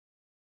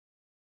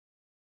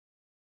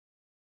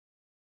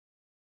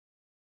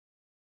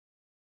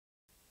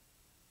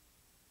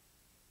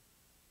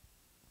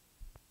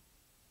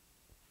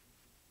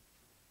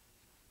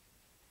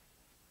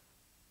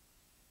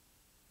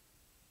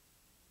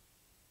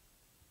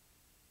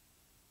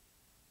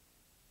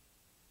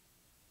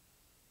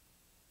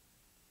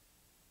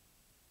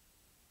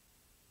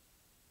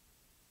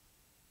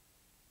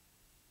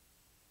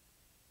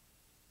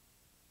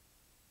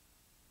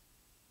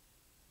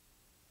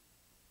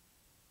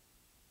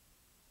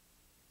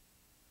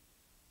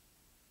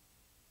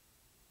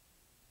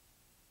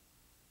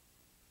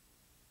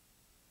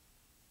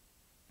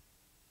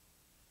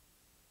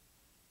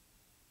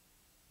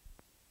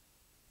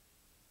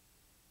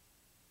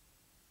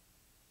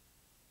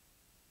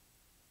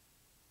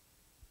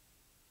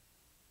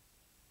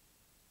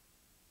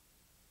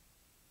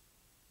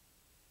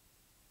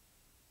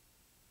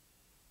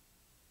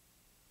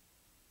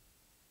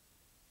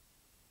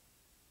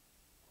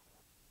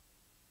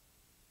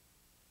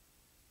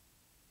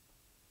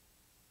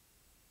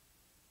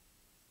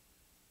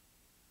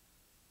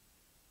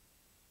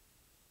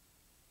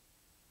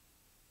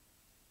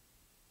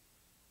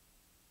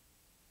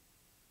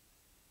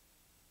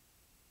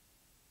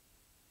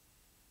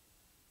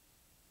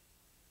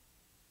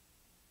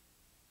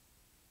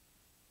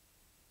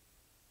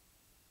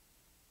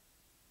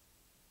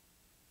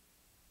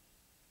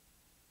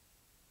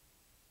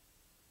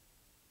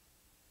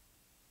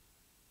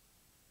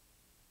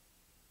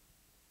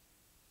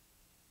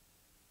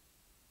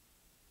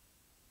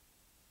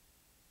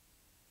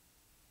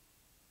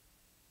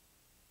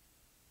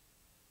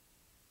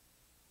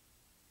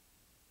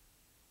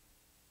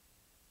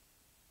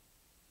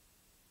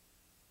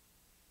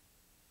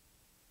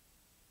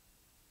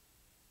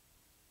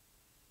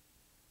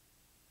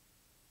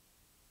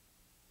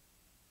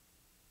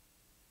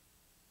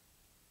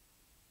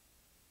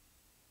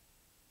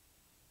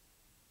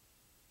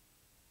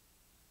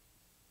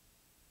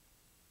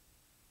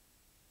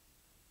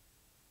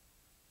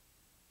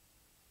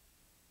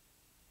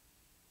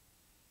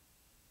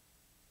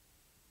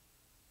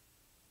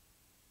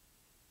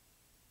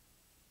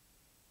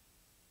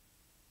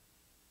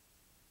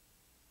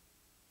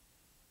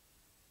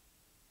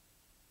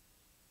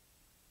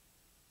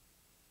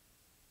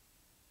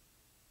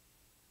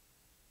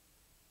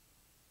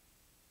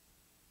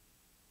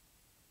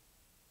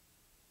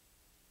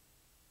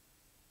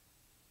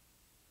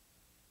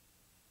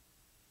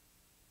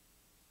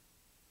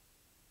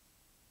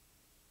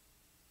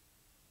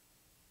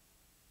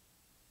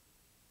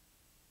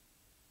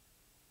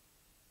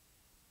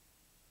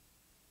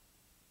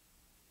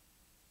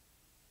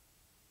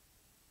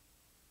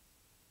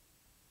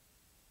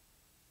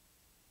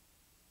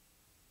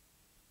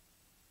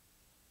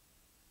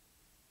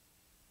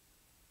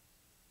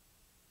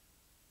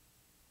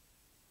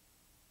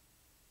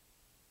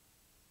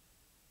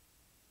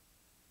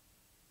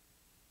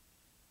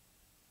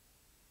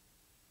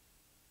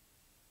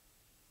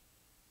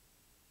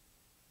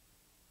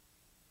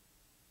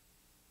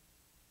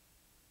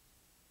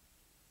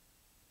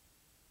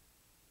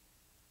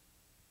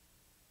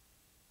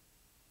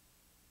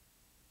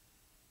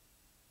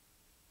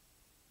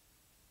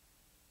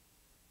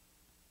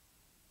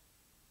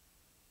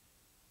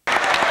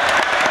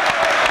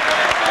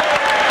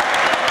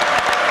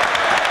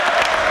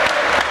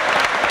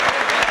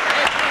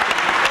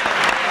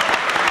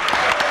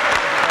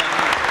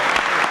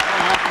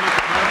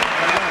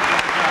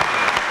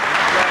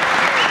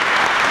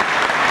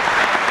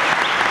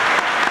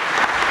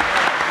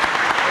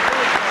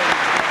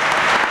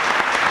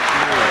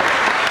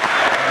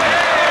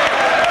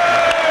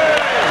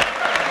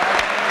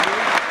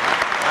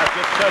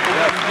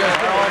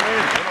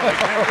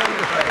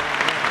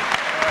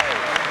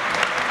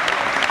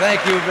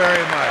Thank you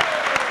very much.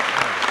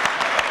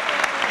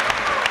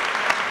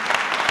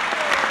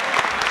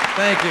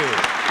 Thank you.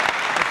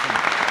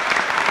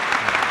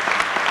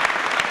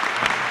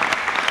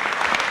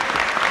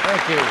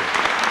 Thank you.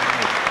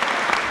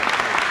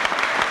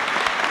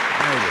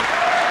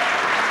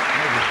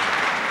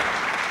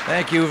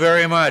 Thank you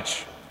very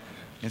much.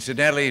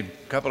 Incidentally, a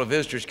couple of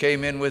visitors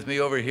came in with me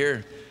over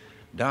here,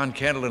 Don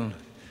Kendall and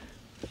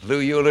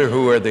Lou Euler,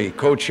 who are the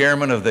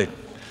co-chairman of the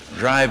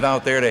drive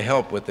out there to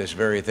help with this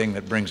very thing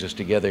that brings us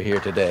together here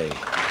today.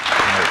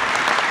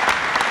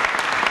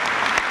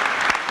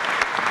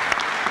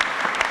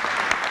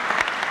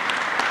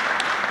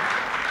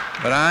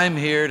 But I'm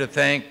here to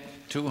thank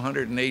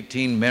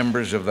 218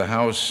 members of the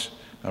House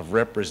of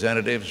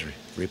Representatives,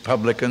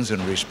 Republicans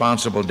and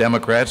responsible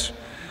Democrats,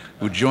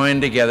 who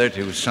joined together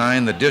to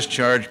sign the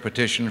discharge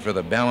petition for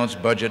the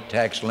Balanced Budget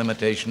Tax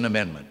Limitation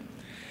Amendment.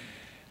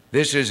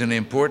 This is an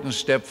important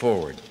step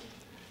forward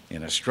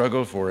in a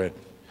struggle for it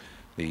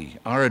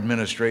our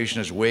administration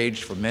has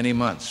waged for many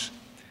months.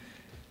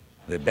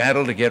 The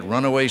battle to get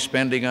runaway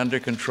spending under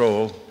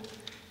control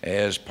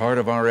as part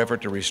of our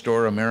effort to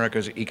restore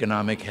America's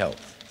economic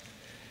health.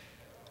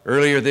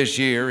 Earlier this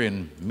year,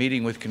 in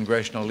meeting with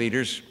congressional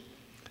leaders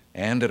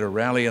and at a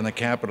rally on the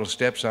Capitol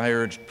steps, I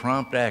urged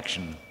prompt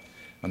action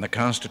on the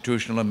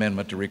constitutional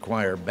amendment to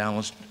require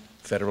balanced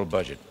federal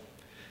budget.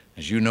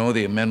 As you know,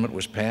 the amendment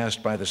was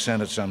passed by the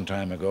Senate some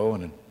time ago,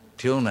 and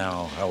until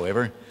now,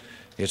 however,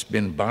 it's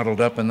been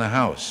bottled up in the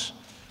House.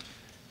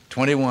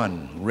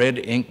 21 red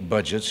ink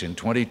budgets in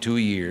 22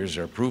 years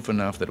are proof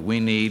enough that we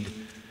need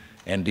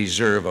and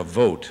deserve a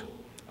vote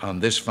on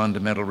this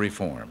fundamental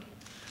reform.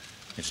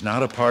 It's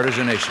not a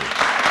partisan issue.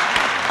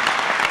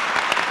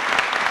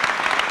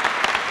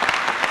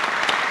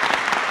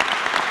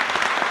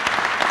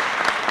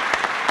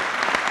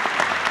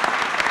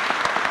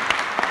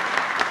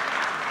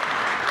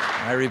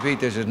 I repeat,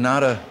 this is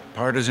not a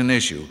partisan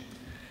issue.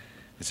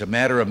 It's a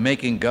matter of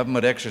making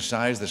government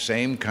exercise the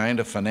same kind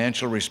of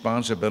financial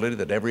responsibility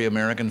that every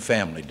American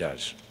family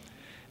does.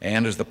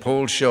 And as the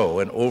polls show,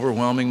 an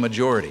overwhelming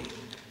majority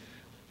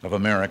of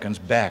Americans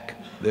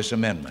back this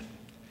amendment.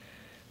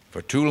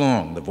 For too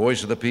long, the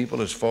voice of the people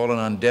has fallen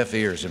on deaf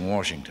ears in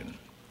Washington.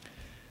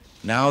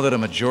 Now that a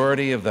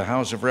majority of the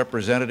House of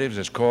Representatives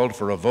has called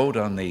for a vote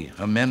on the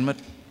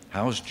amendment,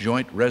 House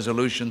Joint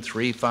Resolution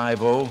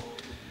 350,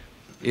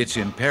 it's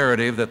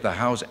imperative that the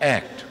House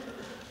act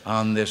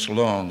on this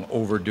long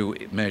overdue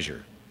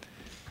measure.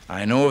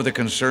 I know of the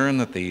concern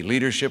that the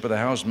leadership of the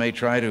House may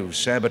try to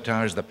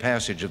sabotage the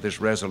passage of this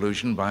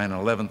resolution by an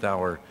 11th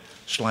hour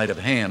sleight of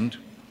hand.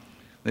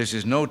 This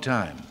is no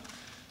time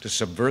to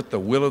subvert the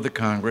will of the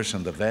Congress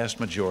and the vast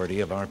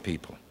majority of our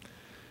people.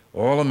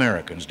 All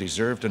Americans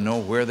deserve to know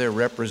where their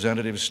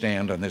representatives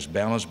stand on this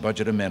balanced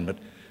budget amendment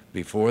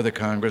before the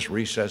Congress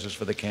recesses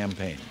for the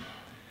campaign.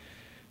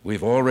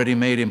 We've already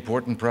made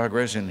important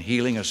progress in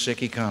healing a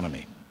sick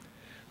economy.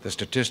 The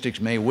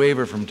statistics may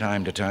waver from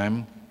time to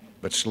time,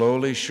 but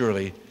slowly,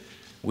 surely,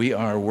 we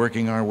are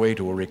working our way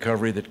to a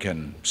recovery that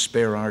can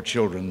spare our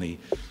children the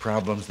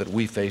problems that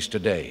we face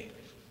today.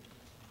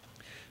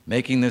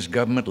 Making this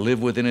government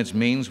live within its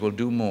means will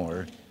do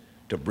more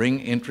to bring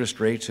interest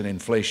rates and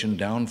inflation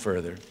down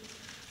further,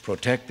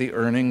 protect the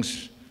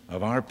earnings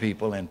of our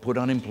people, and put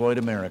unemployed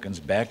Americans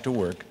back to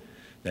work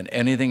than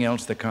anything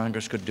else the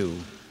Congress could do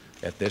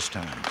at this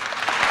time.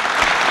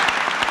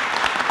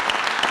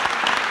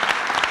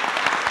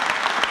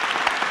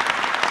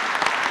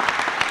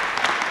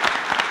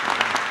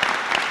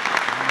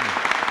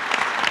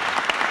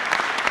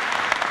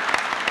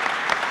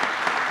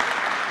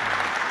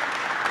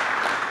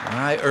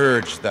 I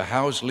urge the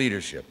House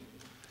leadership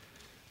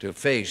to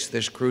face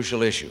this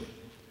crucial issue,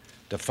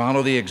 to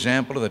follow the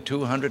example of the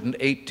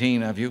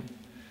 218 of you,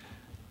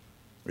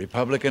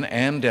 Republican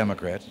and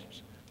Democrats,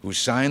 who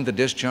signed the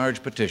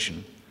discharge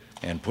petition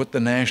and put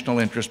the national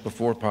interest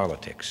before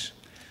politics.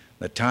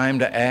 The time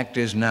to act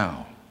is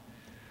now,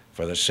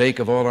 for the sake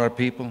of all our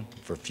people,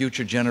 for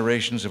future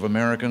generations of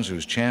Americans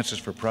whose chances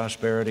for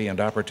prosperity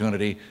and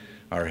opportunity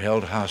are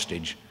held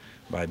hostage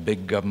by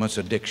big government's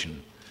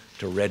addiction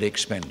to red ink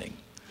spending.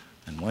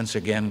 And once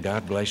again,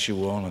 God bless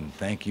you all, and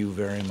thank you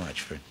very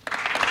much for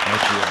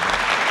what you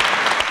have done.